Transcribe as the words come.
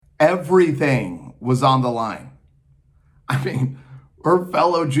Everything was on the line. I mean, her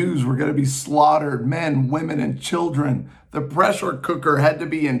fellow Jews were going to be slaughtered, men, women, and children. The pressure cooker had to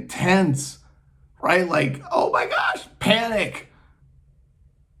be intense, right? Like, oh my gosh, panic.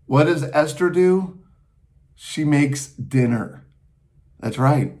 What does Esther do? She makes dinner. That's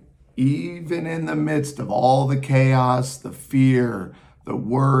right. Even in the midst of all the chaos, the fear, the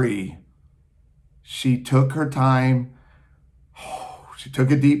worry, she took her time. She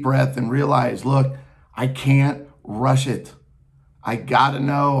took a deep breath and realized, look, I can't rush it. I got to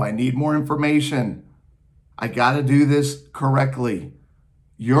know. I need more information. I got to do this correctly.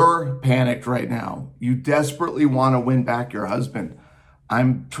 You're panicked right now. You desperately want to win back your husband.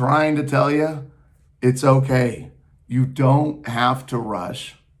 I'm trying to tell you, it's okay. You don't have to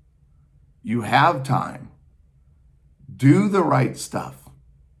rush. You have time. Do the right stuff.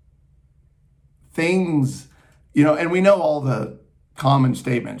 Things, and we know all the common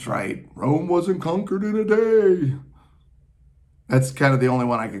statements, right? Rome wasn't conquered in a day. That's kind of the only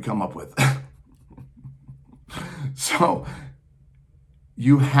one I could come up with. So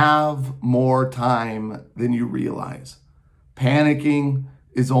you have more time than you realize. Panicking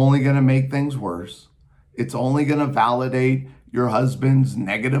is only going to make things worse. It's only going to validate your husband's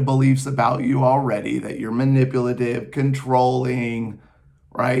negative beliefs about you already, that you're manipulative, controlling,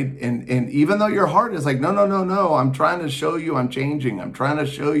 right? And even though your heart is like, no, I'm trying to show you I'm changing. I'm trying to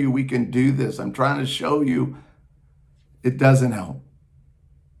show you we can do this. I'm trying to show you, it doesn't help.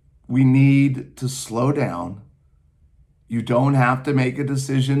 We need to slow down. You don't have to make a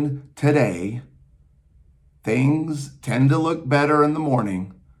decision today. Things tend to look better in the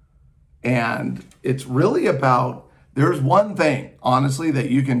morning. And it's really about, there's one thing, honestly, that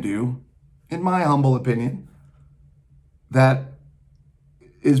you can do, in my humble opinion, that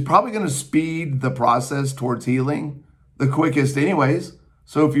is probably going to speed the process towards healing the quickest anyways.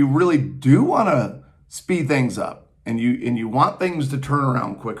 So if you really do want to speed things up and you want things to turn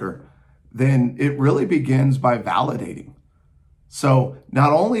around quicker, then it really begins by validating. So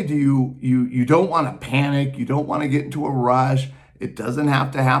not only do you don't want to panic, you don't want to get into a rush. It doesn't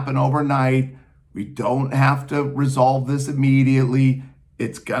have to happen overnight. We don't have to resolve this immediately.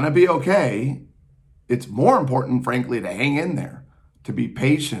 It's going to be okay. It's more important, frankly, to hang in there, to be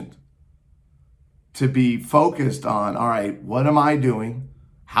patient, to be focused on, all right, what am I doing?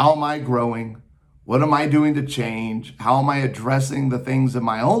 How am I growing? What am I doing to change? How am I addressing the things in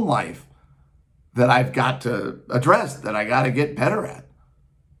my own life that I've got to address, that I got to get better at?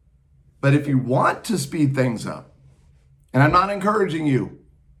 But if you want to speed things up, and I'm not encouraging you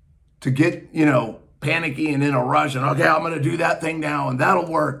to get, panicky and in a rush and, okay, I'm going to do that thing now and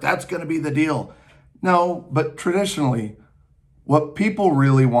that'll work. That's going to be the deal. No, but traditionally, what people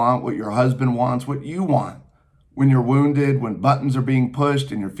really want, what your husband wants, what you want, when you're wounded, when buttons are being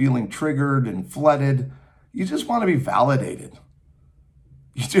pushed and you're feeling triggered and flooded, you just want to be validated.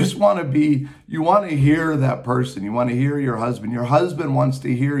 You just want to hear that person. You want to hear your husband. Your husband wants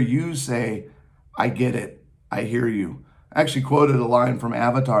to hear you say, I get it. I hear you. I actually quoted a line from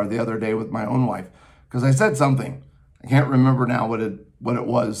Avatar the other day with my own wife because I said something. I can't remember now what it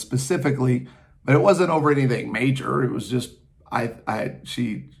was specifically, but it wasn't over anything major. It was just,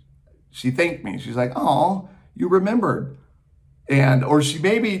 she thanked me. She's like, oh, you remembered. I know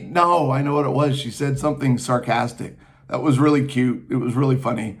what it was. She said something sarcastic. That was really cute. It was really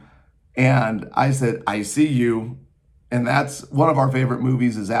funny. And I said, I see you. And that's one of our favorite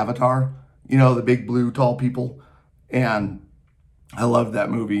movies is Avatar, the big blue tall people. And I loved that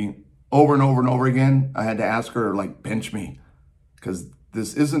movie over and over and over again. I had to ask her, pinch me, because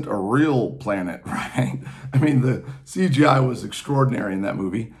this isn't a real planet, right? I mean, the CGI was extraordinary in that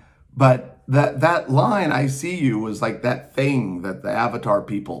movie. But that line, I see you, was like that thing that the Avatar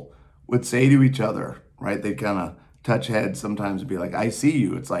people would say to each other, right? They kind of touch heads sometimes and be like, I see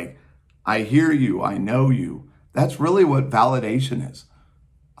you. It's like, I hear you. I know you. That's really what validation is.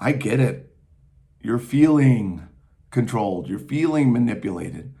 I get it. You're feeling controlled. You're feeling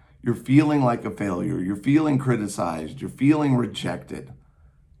manipulated. You're feeling like a failure. You're feeling criticized. You're feeling rejected.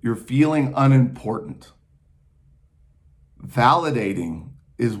 You're feeling unimportant. Validating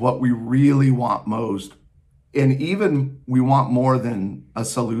is what we really want most. And even we want more than a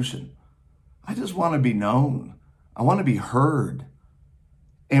solution. I just want to be known. I want to be heard.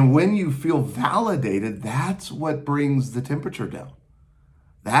 And when you feel validated, that's what brings the temperature down.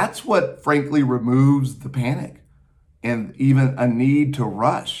 That's what, frankly, removes the panic and even a need to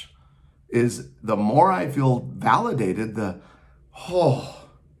rush. Is the more I feel validated, all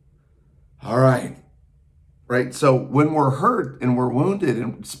right. So when we're hurt and we're wounded,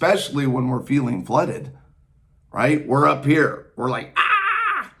 and especially when we're feeling flooded, right? We're up here. We're like,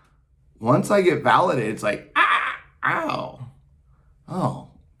 Once I get validated, it's like, ow, oh,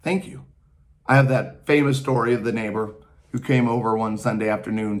 thank you. I have that famous story of the neighbor who came over one Sunday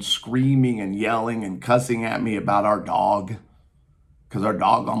afternoon screaming and yelling and cussing at me about our dog because our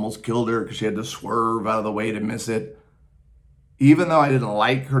dog almost killed her because she had to swerve out of the way to miss it. Even though I didn't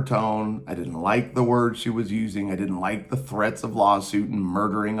like her tone, I didn't like the words she was using, I didn't like the threats of lawsuit and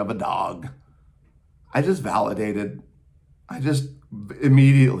murdering of a dog, I just validated. I just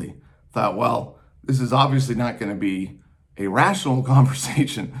immediately thought, well, this is obviously not going to be a rational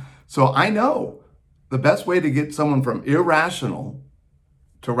conversation. So I know the best way to get someone from irrational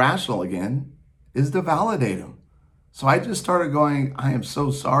to rational again is to validate them. So I just started going, I am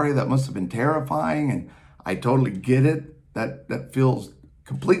so sorry. That must have been terrifying. And I totally get it. That feels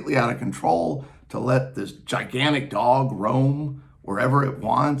completely out of control to let this gigantic dog roam wherever it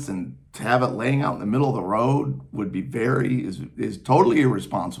wants, and to have it laying out in the middle of the road would be is totally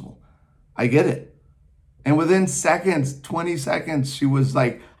irresponsible. I get it. And within seconds, 20 seconds, she was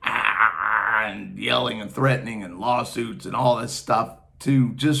like, and yelling and threatening and lawsuits and all this stuff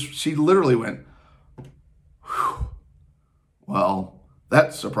she literally went, whew, well,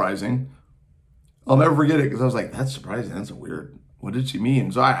 that's surprising. I'll never forget it because I was like, that's surprising. That's weird. What did she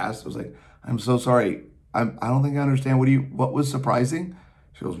mean? So I asked, I was like, I'm so sorry. I don't think I understand. What was surprising?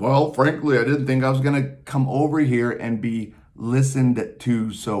 She goes, well, frankly, I didn't think I was going to come over here and be listened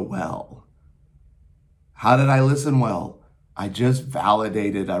to so well. How did I listen well? I just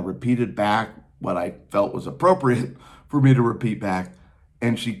validated. I repeated back what I felt was appropriate for me to repeat back.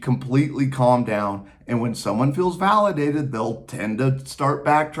 And she completely calmed down. And when someone feels validated, they'll tend to start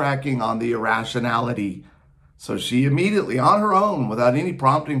backtracking on the irrationality. So she immediately, on her own, without any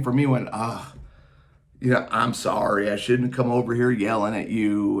prompting from me, went, I'm sorry. I shouldn't come over here yelling at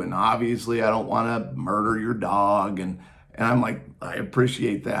you. And obviously, I don't want to murder your dog. And I'm like, I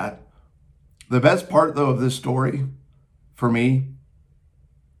appreciate that. The best part, though, of this story for me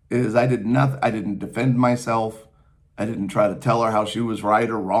is I did nothing. I didn't defend myself. I didn't try to tell her how she was right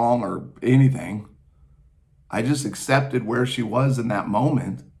or wrong or anything. I just accepted where she was in that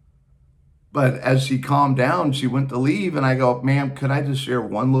moment. But as she calmed down, she went to leave, and I go, ma'am, could I just share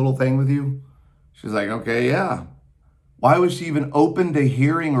one little thing with you? She's like, okay, yeah. Why was she even open to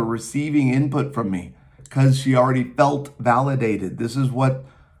hearing or receiving input from me? Because she already felt validated. This is what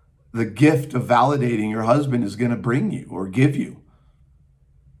the gift of validating your husband is going to bring you or give you.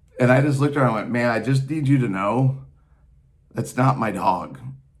 And I just looked at her and went, man, I just need you to know that's not my dog.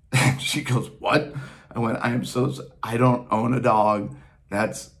 And she goes, what? I went, I don't own a dog.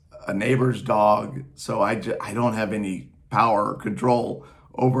 That's a neighbor's dog. So I don't have any power or control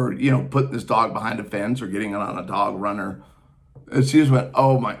over, putting this dog behind a fence or getting it on a dog runner. And she just went,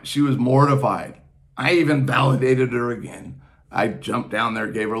 oh my, she was mortified. I even validated her again. I jumped down there,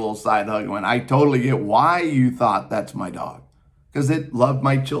 gave her a little side hug, and went, I totally get why you thought that's my dog. Because it loved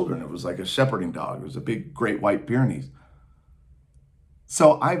my children. It was like a shepherding dog. It was a big, great white Pyrenees.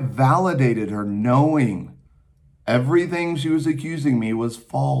 So I validated her knowing everything she was accusing me was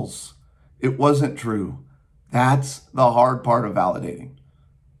false. It wasn't true. That's the hard part of validating,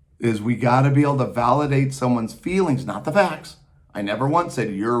 is we got to be able to validate someone's feelings, not the facts. I never once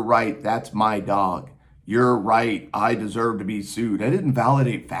said, you're right, that's my dog. You're right, I deserve to be sued. I didn't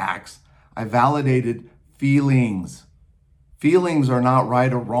validate facts. I validated feelings. Feelings are not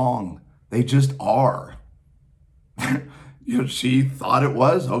right or wrong. They just are. She thought it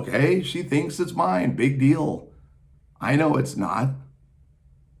was, okay, she thinks it's mine, big deal. I know it's not.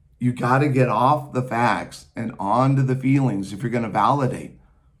 You got to get off the facts and onto the feelings if you're going to validate,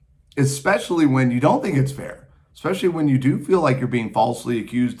 especially when you don't think it's fair, especially when you do feel like you're being falsely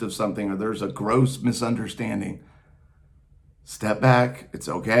accused of something or there's a gross misunderstanding. Step back. It's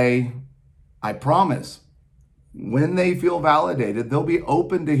okay. I promise, when they feel validated, they'll be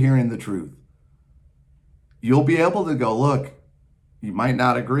open to hearing the truth. You'll be able to go, look, you might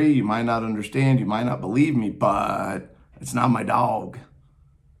not agree, you might not understand, you might not believe me, but it's not my dog.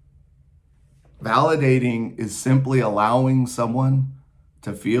 Validating is simply allowing someone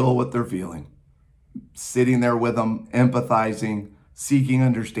to feel what they're feeling, sitting there with them, empathizing, seeking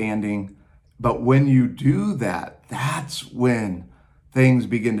understanding. But when you do that, that's when things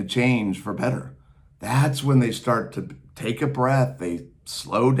begin to change for better. That's when they start to take a breath, they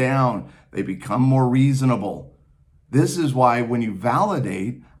slow down, they become more reasonable. This is why when you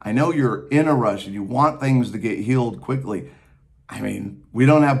validate, I know you're in a rush and you want things to get healed quickly. I mean, we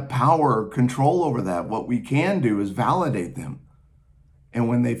don't have power or control over that. What we can do is validate them. And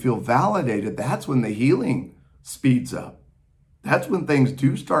when they feel validated, that's when the healing speeds up. That's when things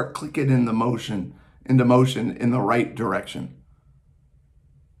do start clicking into motion in the right direction.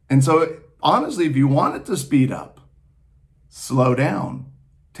 And so honestly, if you want it to speed up, slow down,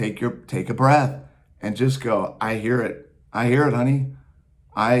 take a breath and just go, I hear it. I hear it, honey.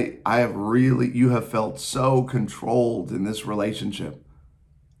 You have felt so controlled in this relationship.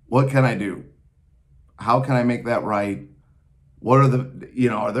 What can I do? How can I make that right? What are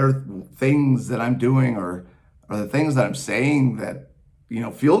are there things that I'm doing or are the things that I'm saying that,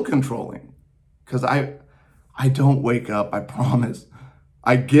 feel controlling? Because I don't wake up, I promise.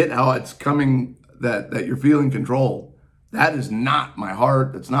 I get how it's coming that you're feeling control. That is not my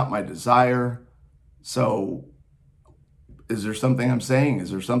heart. That's not my desire. So is there something I'm saying? Is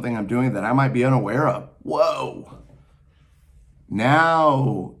there something I'm doing that I might be unaware of? Whoa.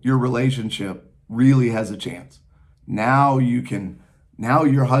 Now your relationship really has a chance. Now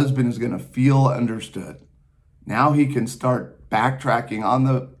your husband is going to feel understood. Now he can start backtracking on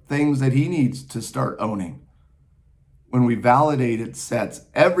the things that he needs to start owning. When we validate, it sets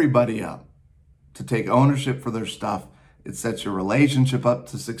everybody up to take ownership for their stuff. It sets your relationship up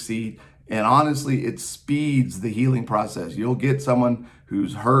to succeed. And honestly, it speeds the healing process. You'll get someone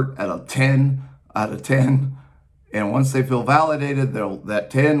who's hurt at a 10 out of 10. And once they feel validated, that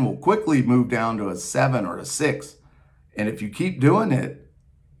 10 will quickly move down to a 7 or a 6. And if you keep doing it,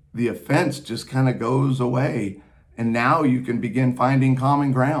 the offense just kind of goes away. And now you can begin finding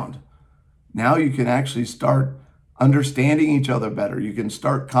common ground. Now you can actually start understanding each other better. You can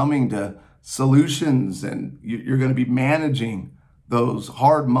start coming to solutions, and you're going to be managing those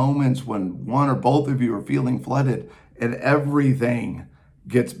hard moments when one or both of you are feeling flooded, and everything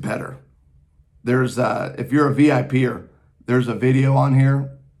gets better. There's if you're a VIPer, there's a video on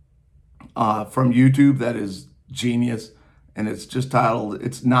here from YouTube that is genius, and it's just titled,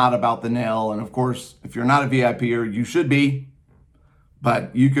 "It's Not About the Nail." And of course, if you're not a VIPer, you should be,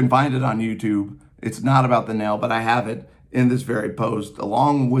 but you can find it on YouTube. It's not about the nail, but I have it in this very post,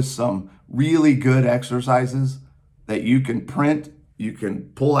 along with some really good exercises that you can print, you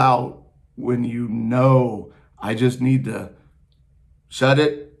can pull out when I just need to shut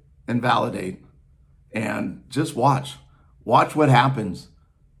it and validate. And just watch what happens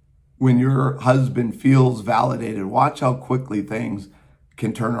when your husband feels validated. Watch how quickly things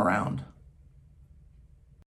can turn around.